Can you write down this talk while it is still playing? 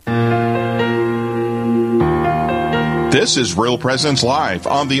This is Real Presence Live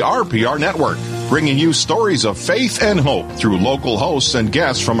on the RPR Network, bringing you stories of faith and hope through local hosts and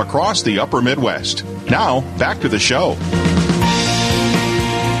guests from across the upper Midwest. Now, back to the show.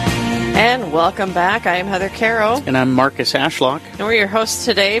 And welcome back. I am Heather Caro. And I'm Marcus Ashlock. And we're your hosts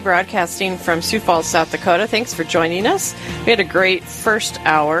today, broadcasting from Sioux Falls, South Dakota. Thanks for joining us. We had a great first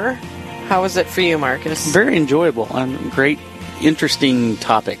hour. How was it for you, Marcus? Very enjoyable. Great, interesting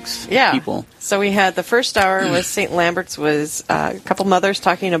topics. Yeah. People. So we had the first hour was St. Lambert's, was a couple mothers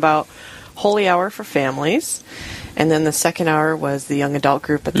talking about Holy Hour for families. And then the second hour was the young adult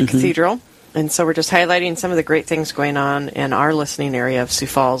group at the Cathedral. And so we're just highlighting some of the great things going on in our listening area of Sioux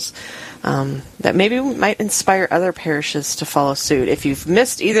Falls that maybe might inspire other parishes to follow suit. If you've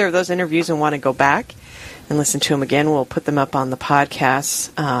missed either of those interviews and want to go back and listen to them again, we'll put them up on the podcast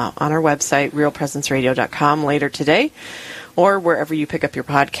on our website, realpresenceradio.com, later today. Or wherever you pick up your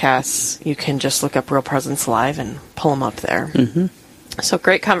podcasts, you can just look up Real Presence Live and pull them up there. So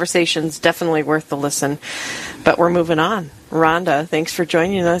great conversations, definitely worth the listen. But we're moving on. Rhonda, thanks for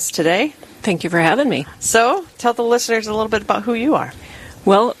joining us today. Thank you for having me. So, tell the listeners a little bit about who you are.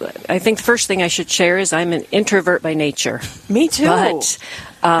 Well, I think the first thing I should share is I'm an introvert by nature. Me too. But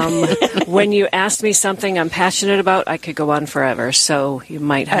when you ask me something I'm passionate about, I could go on forever. So you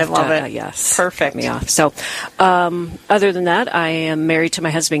might have I love to, it. yes, Perfect. cut me off. So, other than that, I am married to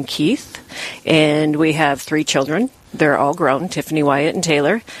my husband Keith, and we have 3 children. They're all grown: Tiffany, Wyatt, and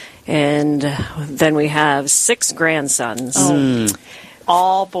Taylor. And then we have 6 grandsons.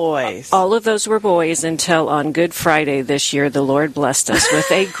 All boys. All of those were boys until on Good Friday this year, the Lord blessed us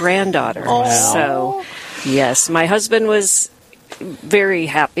with a granddaughter. So, yes, my husband was very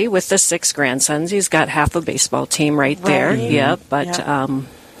happy with the 6 grandsons. He's got half a baseball team right there. Yeah, but I'm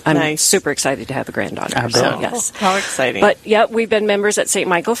super excited to have a granddaughter. So, yes. How exciting. But, yeah, we've been members at St.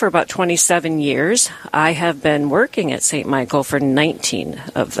 Michael for about 27 years. I have been working at St. Michael for 19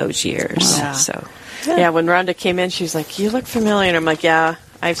 of those years. Wow. So. Yeah, when Rhonda came in, she was like, "You look familiar." And I'm like, "Yeah,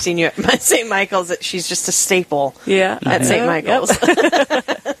 I've seen you at St. Michael's." She's just a staple at St. Michael's.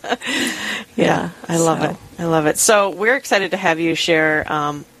 Yeah, I love it. I love it. So we're excited to have you share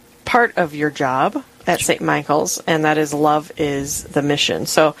part of your job at St. Michael's, and that is Love is the Mission.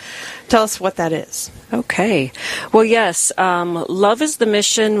 So tell us what that is. Okay. Well, yes, Love is the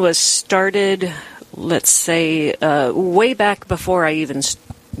Mission was started, let's say, way back before I even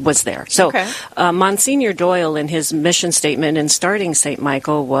was there. So Monsignor Doyle, in his mission statement in starting St.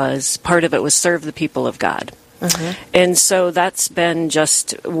 Michael, part of it was serve the people of God. And so that's been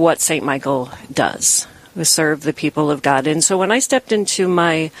just what St. Michael does, was serve the people of God. And so when I stepped into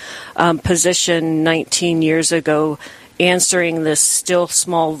my position 19 years ago, answering this still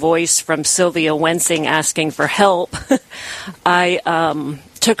small voice from Sylvia Wensing asking for help, I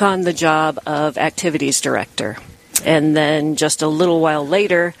took on the job of activities director. And then just a little while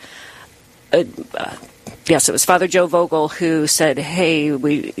later, yes, it was Father Joe Vogel who said, "Hey,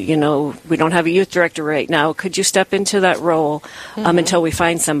 we don't have a youth director right now. Could you step into that role until we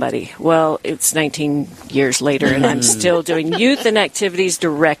find somebody?" Well, it's 19 years later, and I'm still doing youth and activities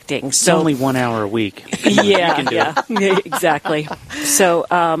directing. So only 1 hour a week. Yeah, exactly. So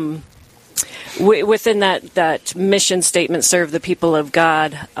within that mission statement, serve the people of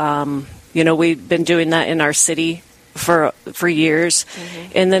God. We've been doing that in our city for years.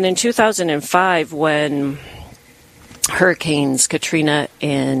 And then in 2005, when Hurricanes Katrina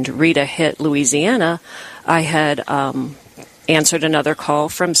and Rita hit Louisiana, I had answered another call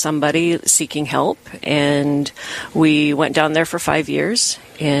from somebody seeking help, and we went down there for 5 years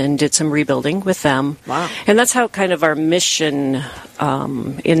and did some rebuilding with them. Wow. And that's how kind of our mission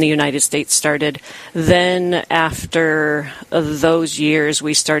in the United States started. Then after those years,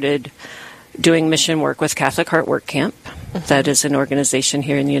 we started doing mission work with Catholic Heart Work Camp. That is an organization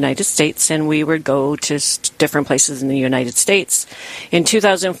here in the United States, and we would go to different places in the United States. In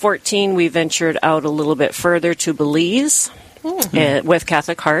 2014, we ventured out a little bit further to Belize with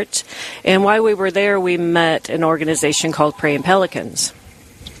Catholic Heart. And while we were there, we met an organization called Praying Pelicans.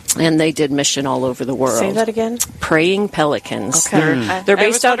 And they did mission all over the world. Say that again? Praying Pelicans. Okay. They're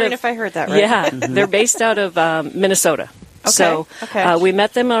based out of, if I heard that right. Yeah, they're based out of Minnesota. Okay. So we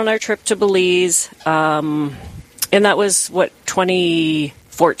met them on our trip to Belize, and that was,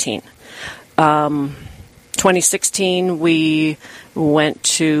 2014. 2016, we went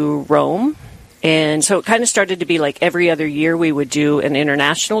to Rome, and so it kind of started to be like every other year we would do an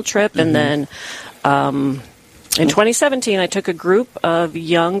international trip, and then in 2017, I took a group of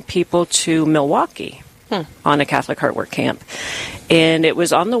young people to Milwaukee on a Catholic Heart Work Camp. And it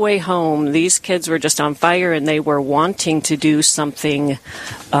was on the way home. These kids were just on fire, and they were wanting to do something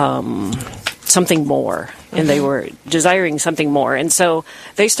something more, and they were desiring something more. And so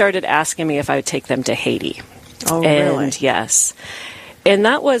they started asking me if I would take them to Haiti. Oh, and really? Yes. And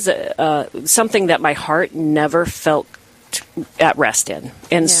that was something that my heart never felt at rest in.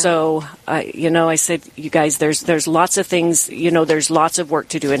 And so, I said, you guys, there's lots of things, there's lots of work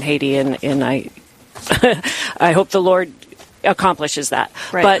to do in Haiti, and I I hope the Lord accomplishes that.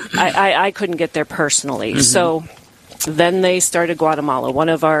 Right. But I couldn't get there personally. Mm-hmm. So then they started Guatemala. One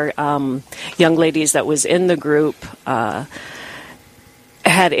of our young ladies that was in the group had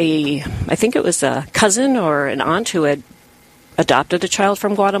I think it was a cousin or an aunt who had adopted a child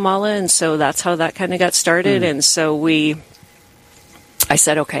from Guatemala, and so that's how that kind of got started. And so I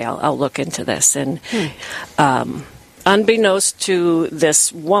said, okay, I'll look into this. And unbeknownst to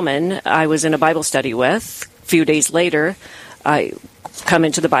this woman I was in a Bible study with, a few days later, I come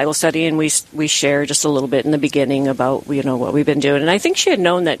into the Bible study, and we share just a little bit in the beginning about what we've been doing. And I think she had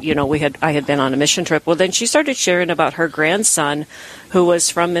known that I had been on a mission trip. Well, then she started sharing about her grandson, who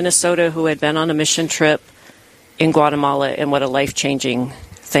was from Minnesota, who had been on a mission trip in Guatemala, and what a life-changing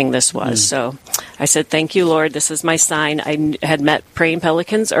thing this was. So I said, thank you, Lord. This is my sign. I had met Praying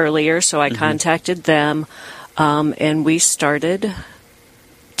Pelicans earlier, so I contacted them, and we started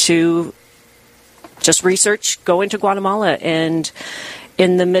to just research, go into Guatemala. And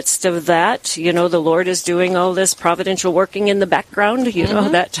in the midst of that, the Lord is doing all this providential working in the background,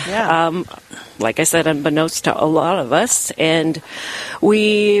 like I said, unbeknownst to a lot of us. And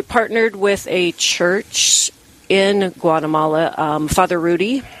we partnered with a church in Guatemala. Father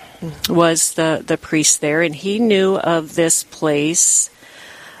Rudy was the priest there, and he knew of this place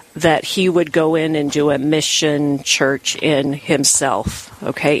that he would go in and do a mission church in himself.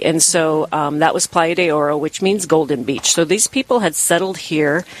 Okay, and so that was Playa de Oro, which means Golden Beach. So these people had settled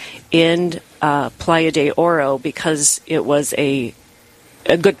here in Playa de Oro because it was a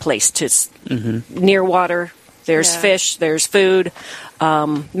good place to near water. There's fish, there's food,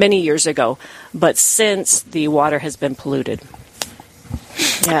 many years ago. But since, the water has been polluted.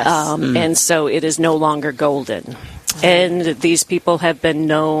 Yes. And so it is no longer golden. And these people have been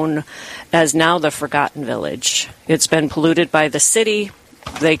known as now the Forgotten Village. It's been polluted by the city.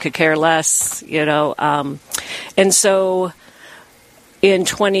 They could care less, And so in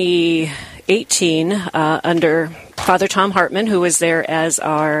 2018, under Father Tom Hartman, who was there as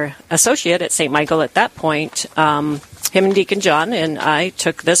our associate at St. Michael at that point, him and Deacon John and I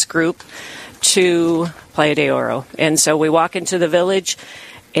took this group to Playa de Oro. And so we walk into the village,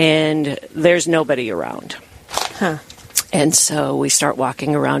 and there's nobody around. Huh. And so we start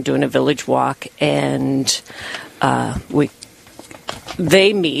walking around, doing a village walk, and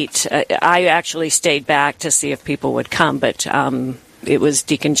they meet. I actually stayed back to see if people would come, but it was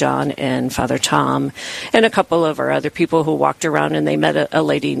Deacon John and Father Tom and a couple of our other people who walked around, and they met a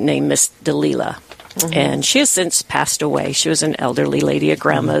lady named Miss Delila. Mm-hmm. And she has since passed away. She was an elderly lady, a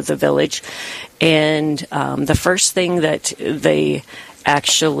grandma of the village. And the first thing that they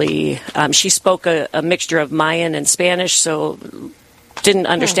actually, she spoke a mixture of Mayan and Spanish, so didn't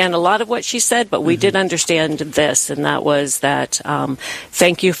understand a lot of what she said, but we did understand this, and that was that,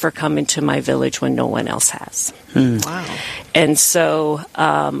 thank you for coming to my village when no one else has. Wow. And so,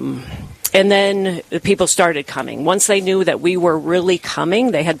 and then the people started coming. Once they knew that we were really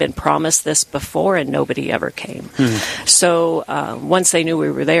coming, they had been promised this before, and nobody ever came. So once they knew we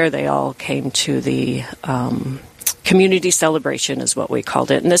were there, they all came to the community celebration, is what we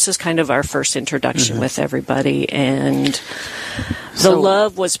called it. And this is kind of our first introduction with everybody. And the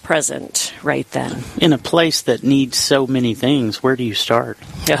love was present right then. In a place that needs so many things, where do you start?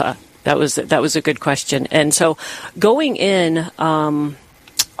 Yeah, that was a good question. And so going in,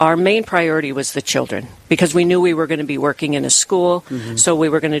 our main priority was the children, because we knew we were going to be working in a school, so we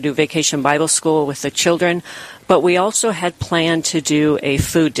were going to do Vacation Bible School with the children, but we also had planned to do a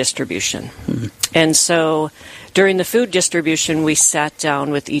food distribution. And so during the food distribution, we sat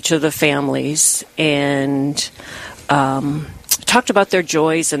down with each of the families and talked about their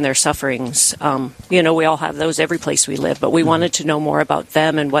joys and their sufferings. We all have those every place we live, but we wanted to know more about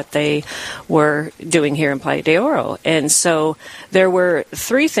them and what they were doing here in Playa de Oro. And so there were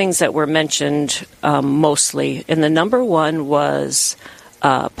three things that were mentioned mostly, and the number one was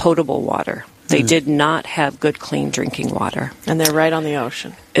potable water. They did not have good, clean drinking water. And they're right on the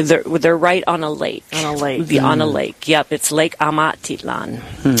ocean. They're right on a lake. On a lake. On a lake. Yep, it's Lake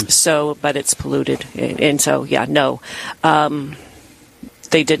Amatitlan. So, but it's polluted. And so, no.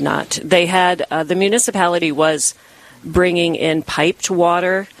 They did not. They had, the municipality was bringing in piped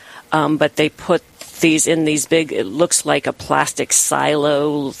water, but they put these in these big, it looks like a plastic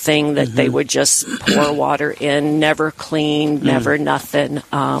silo thing that they would just pour water in, never clean, never nothing.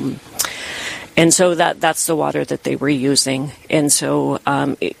 And so that's the water that they were using. And so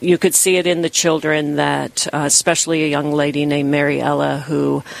you could see it in the children that, especially a young lady named Mariella,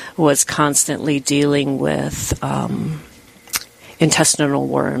 who was constantly dealing with intestinal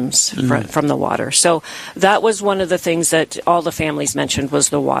worms from the water. So that was one of the things that all the families mentioned was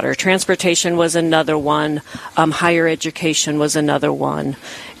the water. Transportation was another one. Higher education was another one.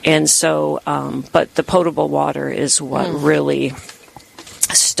 And so, but the potable water is what really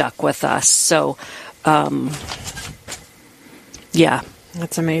stuck with us. So, yeah.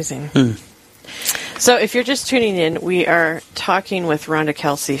 That's amazing. So if you're just tuning in, we are talking with Rhonda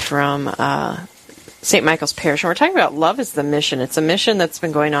Kelsey from St. Michael's Parish, and we're talking about Love is the Mission. It's a mission that's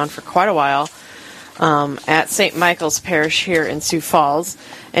been going on for quite a while at St. Michael's Parish here in Sioux Falls,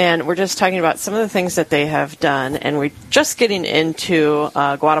 and we're just talking about some of the things that they have done, and we're just getting into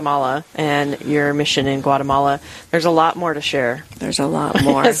Guatemala and your mission in Guatemala. There's a lot more to share. There's a lot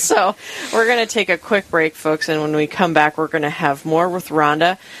more. So we're going to take a quick break, folks, and when we come back, we're going to have more with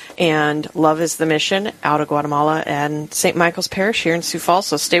Rhonda and Love is the Mission out of Guatemala and St. Michael's Parish here in Sioux Falls,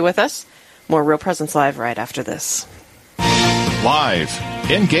 so stay with us. More Real Presence Live right after this. Live,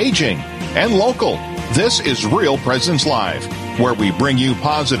 engaging, and local. This is Real Presence Live, where we bring you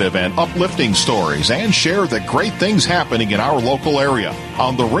positive and uplifting stories and share the great things happening in our local area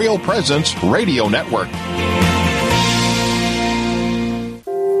on the Real Presence Radio Network.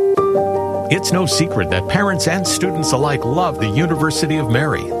 It's no secret that parents and students alike love the University of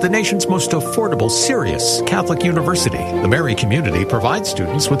Mary, the nation's most affordable, serious Catholic university. The Mary community provides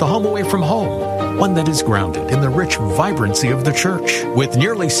students with a home away from home, one that is grounded in the rich vibrancy of the church. With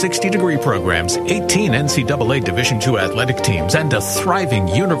nearly 60-degree programs, 18 NCAA Division II athletic teams, and a thriving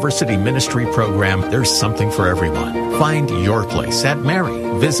university ministry program, there's something for everyone. Find your place at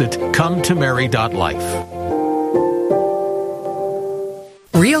Mary. Visit cometomary.life.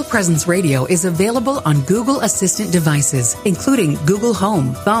 Real Presence Radio is available on Google Assistant devices, including Google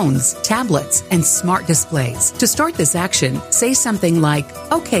Home, phones, tablets, and smart displays. To start this action, say something like,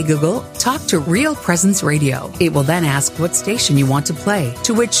 "Okay, Google, talk to Real Presence Radio." It will then ask what station you want to play,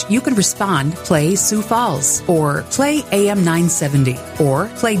 to which you can respond, "Play Sioux Falls," or "Play AM 970," or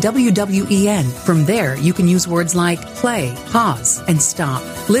 "Play WWEN." From there, you can use words like play, pause, and stop.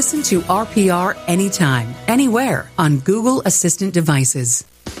 Listen to RPR anytime, anywhere on Google Assistant devices.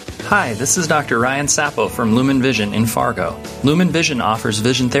 Hi, this is Dr. Ryan Sappo from Lumen Vision in Fargo. Lumen Vision offers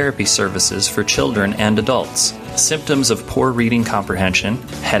vision therapy services for children and adults. Symptoms of poor reading comprehension,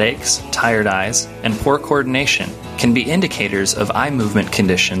 headaches, tired eyes, and poor coordination can be indicators of eye movement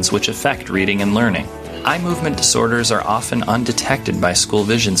conditions which affect reading and learning. Eye movement disorders are often undetected by school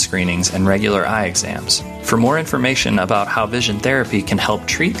vision screenings and regular eye exams. For more information about how vision therapy can help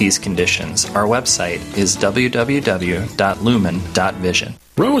treat these conditions, our website is www.lumen.vision.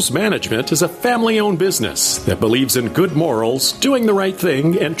 Rose Management is a family-owned business that believes in good morals, doing the right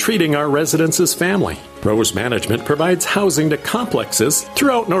thing, and treating our residents as family. Rose Management provides housing to complexes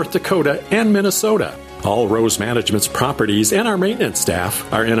throughout North Dakota and Minnesota. All Rose Management's properties and our maintenance staff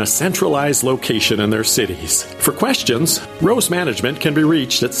are in a centralized location in their cities. For questions, Rose Management can be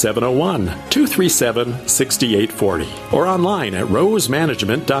reached at 701-237-6840 or online at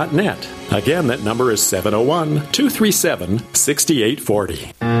rosemanagement.net. Again, that number is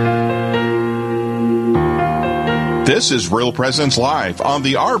 701-237-6840. This is Real Presence Live on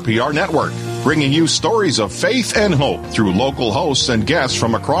the RPR Network, bringing you stories of faith and hope through local hosts and guests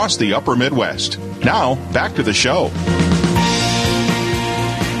from across the upper Midwest. Now, back to the show.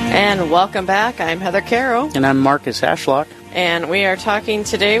 And welcome back. I'm Heather Caro. And I'm Marcus Ashlock. And we are talking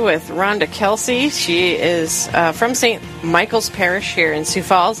today with Rhonda Kelsey. She is from St. Michael's Parish here in Sioux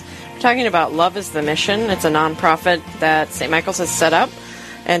Falls. We're talking about Love is the Mission. It's a nonprofit that St. Michael's has set up,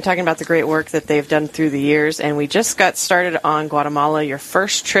 and talking about the great work that they've done through the years. And we just got started on Guatemala, your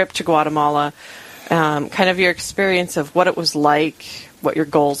first trip to Guatemala, kind of your experience of what it was like, what your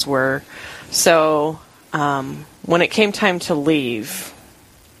goals were. So when it came time to leave,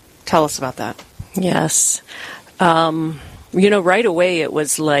 tell us about that. Yes. Right away it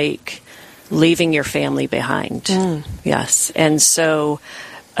was like leaving your family behind. Yes. And so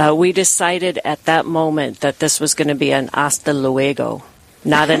we decided at that moment that this was going to be an hasta luego,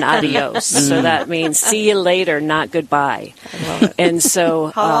 not an adios. So that means see you later, not goodbye. I love it. And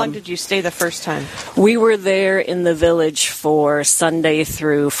so how long did you stay the first time? We were there in the village for Sunday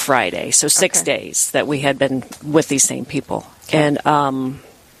through Friday, so 6 days that we had been with these same people. And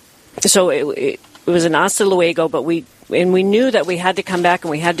so it was an hasta luego, but we knew that we had to come back and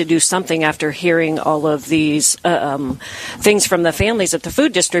we had to do something after hearing all of these things from the families at the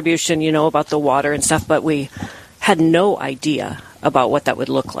food distribution, about the water and stuff, but we had no idea about what that would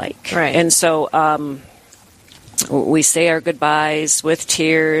look like. Right. And so we say our goodbyes with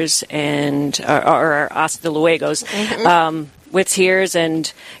tears and or our hasta luegos with tears,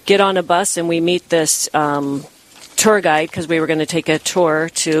 and get on a bus, and we meet this tour guide, because we were going to take a tour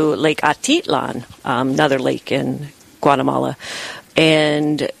to Lake Atitlan, another lake in Guatemala.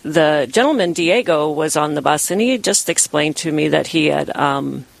 And the gentleman, Diego, was on the bus, and he just explained to me that he had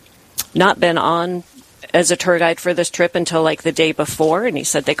not been on as a tour guide for this trip until like the day before, and he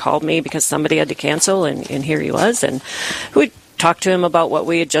said they called me because somebody had to cancel, and here he was. And we talked to him about what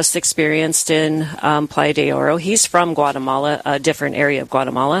we had just experienced in Playa de Oro. He's from Guatemala, a different area of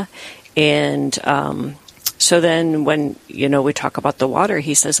Guatemala, and so then when, we talk about the water,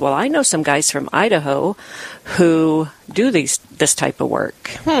 he says, well, I know some guys from Idaho who do this type of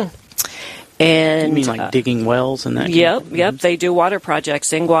work. And, you mean like digging wells and that? Yep. They do water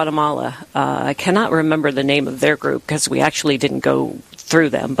projects in Guatemala. I cannot remember the name of their group because we actually didn't go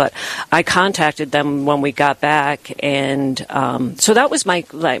through them, but I contacted them when we got back, and so that was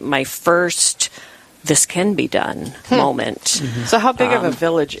my first "this can be done" moment. So how big of a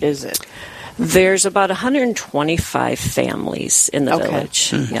village is it? There's about 125 families in the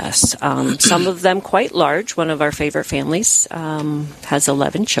village, yes. Some of them quite large. One of our favorite families has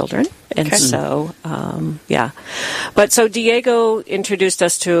 11 children. And so, But so Diego introduced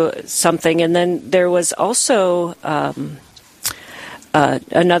us to something, and then there was also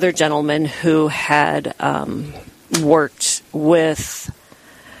another gentleman who had worked with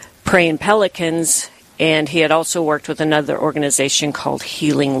Praying Pelicans, and he had also worked with another organization called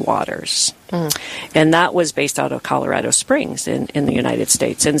Healing Waters. And that was based out of Colorado Springs in the United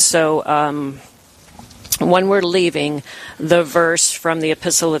States. And so when we're leaving, the verse from the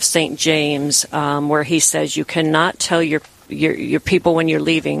Epistle of St. James, where he says, you cannot tell your people when you're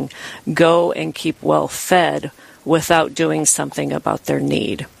leaving, go and keep well fed without doing something about their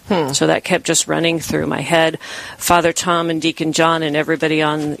need. So that kept just running through my head. Father Tom and Deacon John and everybody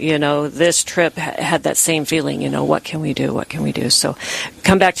on, this trip had that same feeling, what can we do? What can we do? So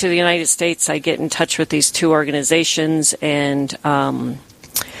come back to the United States, I get in touch with these two organizations, and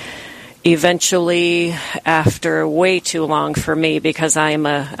eventually, after way too long for me, because I'm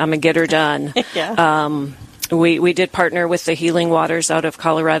a getter done, we did partner with the Healing Waters out of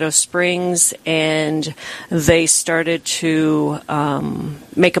Colorado Springs, and they started to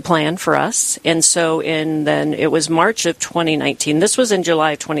make a plan for us. And so then it was March of 2019. This was in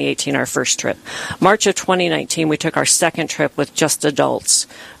July of 2018, our first trip. March of 2019, we took our second trip with just adults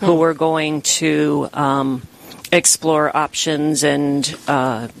who were going to explore options and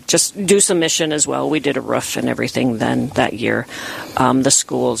just do some mission as well. We did a roof and everything then that year. The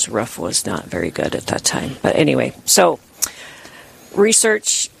school's roof was not very good at that time. But anyway, so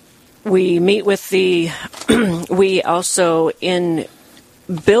research, we meet with we also, in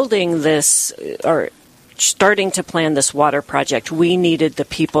building this or starting to plan this water project, we needed the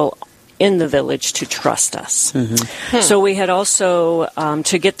people in the village to trust us. So we had also,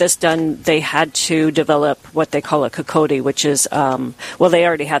 to get this done, they had to develop what they call a COCODI, which is, they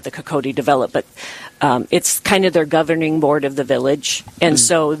already had the COCODI developed, but it's kind of their governing board of the village. And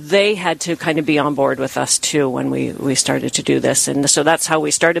so they had to kind of be on board with us, too, when we started to do this. And so that's how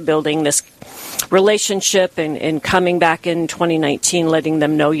we started building this relationship, and coming back in 2019, letting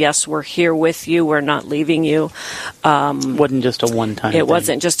them know, yes, we're here with you, we're not leaving you. Wasn't just a one-time thing.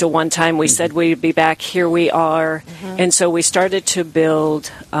 Wasn't just a one-time. We said we'd be back, here we are. And so we started to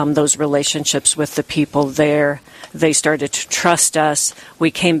build those relationships with the people there. They started to trust us.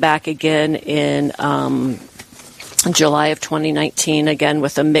 We came back again in July of 2019, again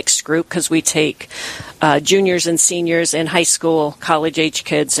with a mixed group, because we take juniors and seniors in high school, college-age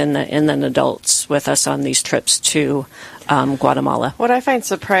kids, and then adults with us on these trips to Guatemala. What I find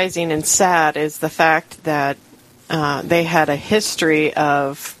surprising and sad is the fact that they had a history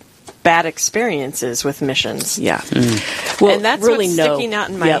of bad experiences with missions. Yeah. Well, and that's really what's sticking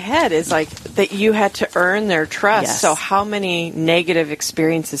out in my head is like that you had to earn their trust. Yes. So how many negative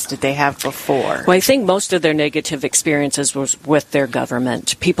experiences did they have before? Well, I think most of their negative experiences was with their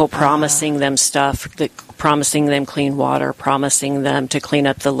government. People promising them stuff, promising them clean water, promising them to clean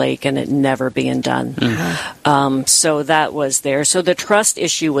up the lake, and it never being done. So that was there. So the trust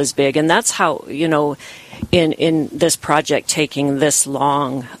issue was big, and that's how, in this project taking this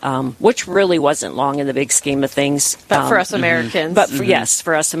long, which really wasn't long in the big scheme of things. But for us Americans. But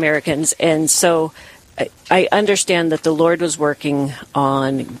for us Americans. And so I understand that the Lord was working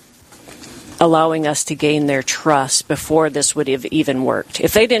on allowing us to gain their trust before this would have even worked.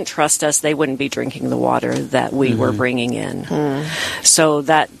 If they didn't trust us, they wouldn't be drinking the water that we were bringing in. So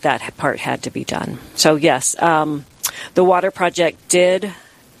that part had to be done. So yes, The water project did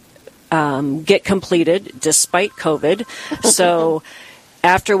get completed despite COVID. So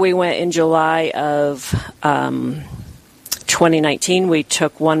after we went in July of 2019, we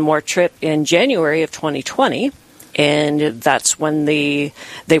took one more trip in January of 2020. And that's when they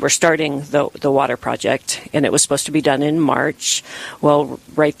were starting the water project, and it was supposed to be done in March. Well,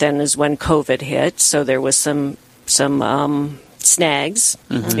 right then is when COVID hit, so there was some snags.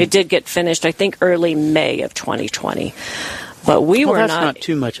 Mm-hmm. It did get finished, I think, early May of 2020. But we were that's not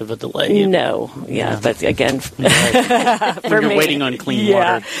too much of a delay. No, yeah. But again, for you're me, waiting on clean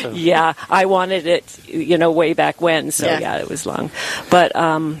water. So. Yeah, I wanted it, way back when. So yeah it was long. But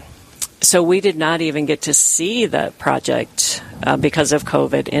so we did not even get to see the project because of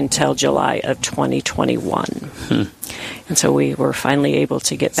COVID until July of 2021. And so we were finally able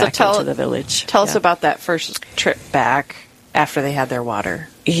to get back into the village. Tell us about that first trip back after they had their water.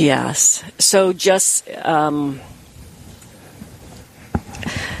 Yes. So just...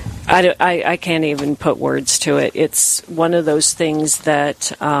 I can't even put words to it. It's one of those things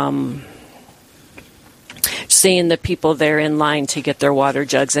that seeing the people there in line to get their water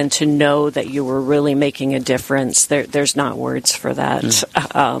jugs and to know that you were really making a difference, there's not words for that.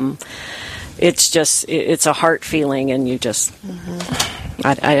 It's a heart feeling, and you just...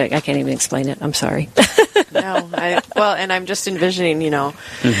 I can't even explain it. I'm sorry. No, and I'm just envisioning,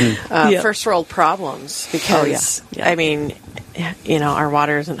 first world problems because, I mean, our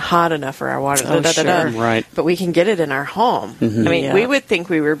water isn't hot enough for our water. Right. But we can get it in our home. I mean, we would think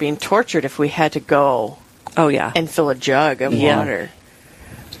we were being tortured if we had to go and fill a jug of water.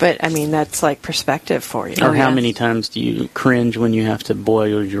 But, I mean, that's like perspective for you. Or how many times do you cringe when you have to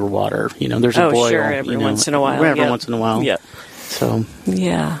boil your water? There's a boil. Sure, every once in a while. Every once in a while. Yep. So,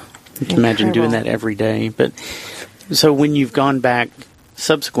 yeah. You can imagine doing that every day. But so when you've gone back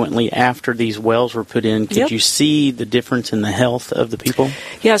subsequently after these wells were put in, could you see the difference in the health of the people?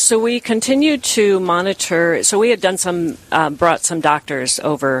 Yeah, so we continued to monitor. So we had done brought some doctors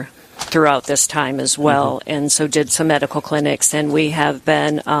over throughout this time as well, and so did some medical clinics, and we have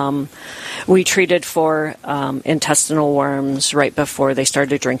been we treated for intestinal worms right before they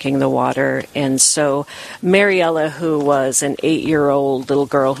started drinking the water. And so Mariella, who was an 8-year-old little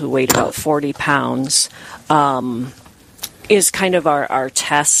girl who weighed about 40 pounds, is kind of our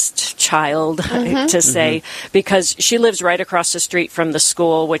test child, to say, because she lives right across the street from the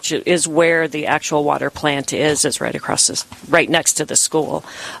school, which is where the actual water plant is right next to the school.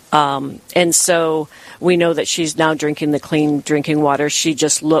 And so we know that she's now drinking the clean drinking water. She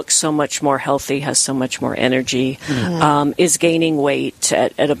just looks so much more healthy, has so much more energy, is gaining weight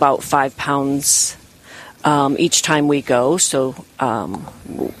at about 5 pounds each time we go. So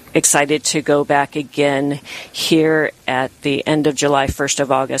excited to go back again here at the end of July, 1st of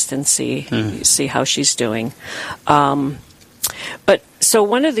August, and see how she's doing. But so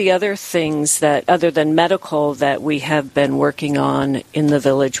one of the other things that, other than medical, that we have been working on in the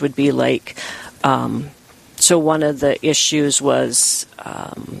village would be like, so one of the issues was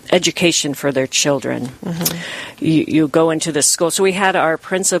education for their children. You go into the school. So we had our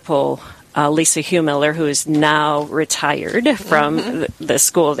principal, Lisa Huemiller, who is now retired from the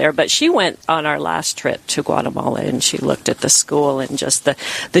school there, but she went on our last trip to Guatemala, and she looked at the school, and just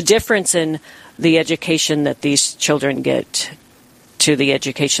the difference in the education that these children get to the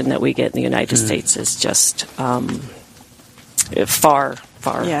education that we get in the United States is just far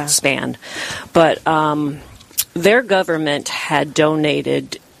span. But their government had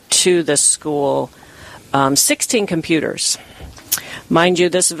donated to the school 16 computers. Mind you,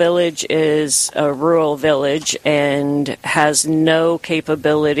 this village is a rural village and has no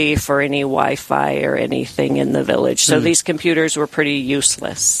capability for any Wi-Fi or anything in the village. So these computers were pretty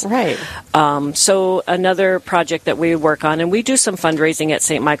useless. Right. So another project that we work on, and we do some fundraising at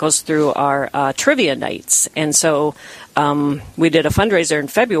St. Michael's through our trivia nights. And so we did a fundraiser in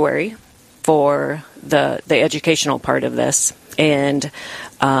February for the educational part of this. And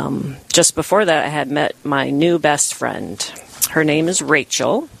just before that, I had met my new best friend. Her name is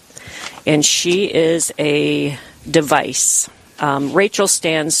Rachel, and she is a device. Rachel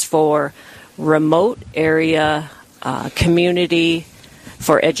stands for Remote Area Community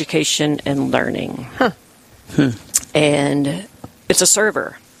for Education and Learning. And it's a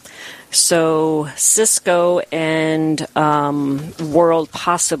server. So Cisco and World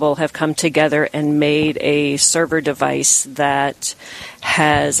Possible have come together and made a server device that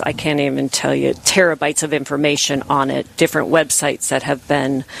has, I can't even tell you, terabytes of information on it, different websites that have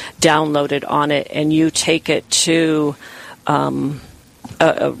been downloaded on it, and you take it to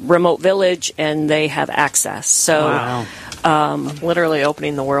a remote village and they have access. So Literally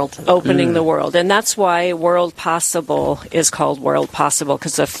opening the world. Opening the world. And that's why World Possible is called World Possible,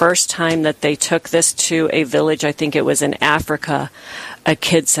 because the first time that they took this to a village, I think it was in Africa, a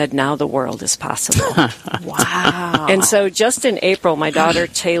kid said, now the world is possible. Wow. And so just in April, my daughter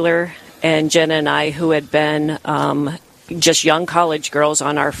Taylor and Jenna and I, who had been just young college girls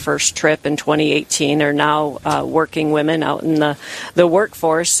on our first trip in 2018, are now working women out in the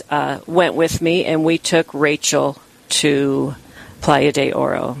workforce, went with me, and we took Rachel to Playa de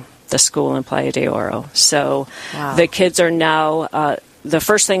Oro, the school in Playa de Oro. So the kids are now, the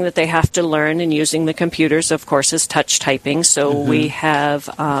first thing that they have to learn in using the computers, of course, is touch typing. So we have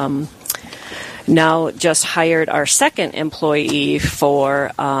now just hired our second employee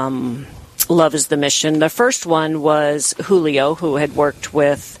for Love is the Mission. The first one was Julio, who had worked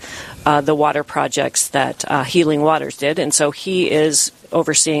with the water projects that Healing Waters did, and so he is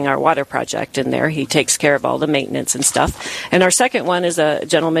overseeing our water project in there. He takes care of all the maintenance and stuff. And our second one is a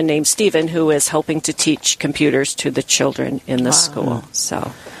gentleman named Stephen, who is helping to teach computers to the children in the school. So,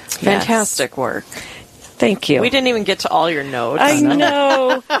 fantastic work. Thank you. We didn't even get to all your notes. I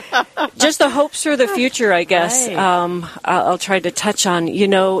know. Just the hopes for the future, I guess. Right. I'll try to touch on.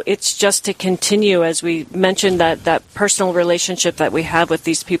 It's just to continue, as we mentioned, that personal relationship that we have with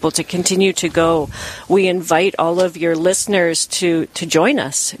these people, to continue to go. We invite all of your listeners to join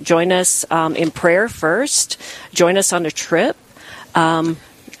us. Join us in prayer first. Join us on a trip.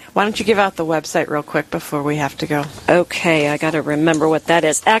 Why don't you give out the website real quick before we have to go? Okay, I got to remember what that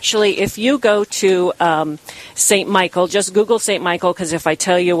is. Actually, if you go to St. Michael, just Google St. Michael, because if I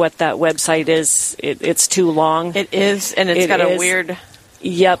tell you what that website is, it's too long. It is, and it's got a weird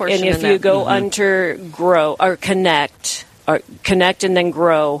Yep, and if you go under Grow, or Connect and then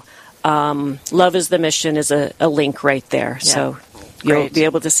Grow, Love is the Mission is a link right there. Yeah. So you'll be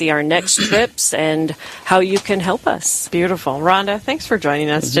able to see our next trips and how you can help us. Beautiful. Rhonda, thanks for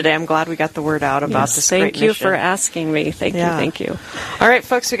joining us today. I'm glad we got the word out about this great mission. Thank you for asking me. Thank you. All right,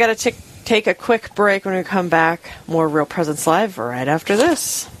 folks, we got to take a quick break. When we come back, more Real Presence Live right after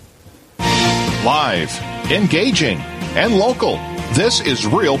this. Live, engaging, and local. This is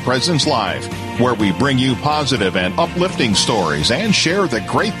Real Presence Live, where we bring you positive and uplifting stories and share the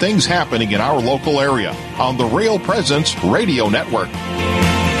great things happening in our local area on the Real Presence Radio Network.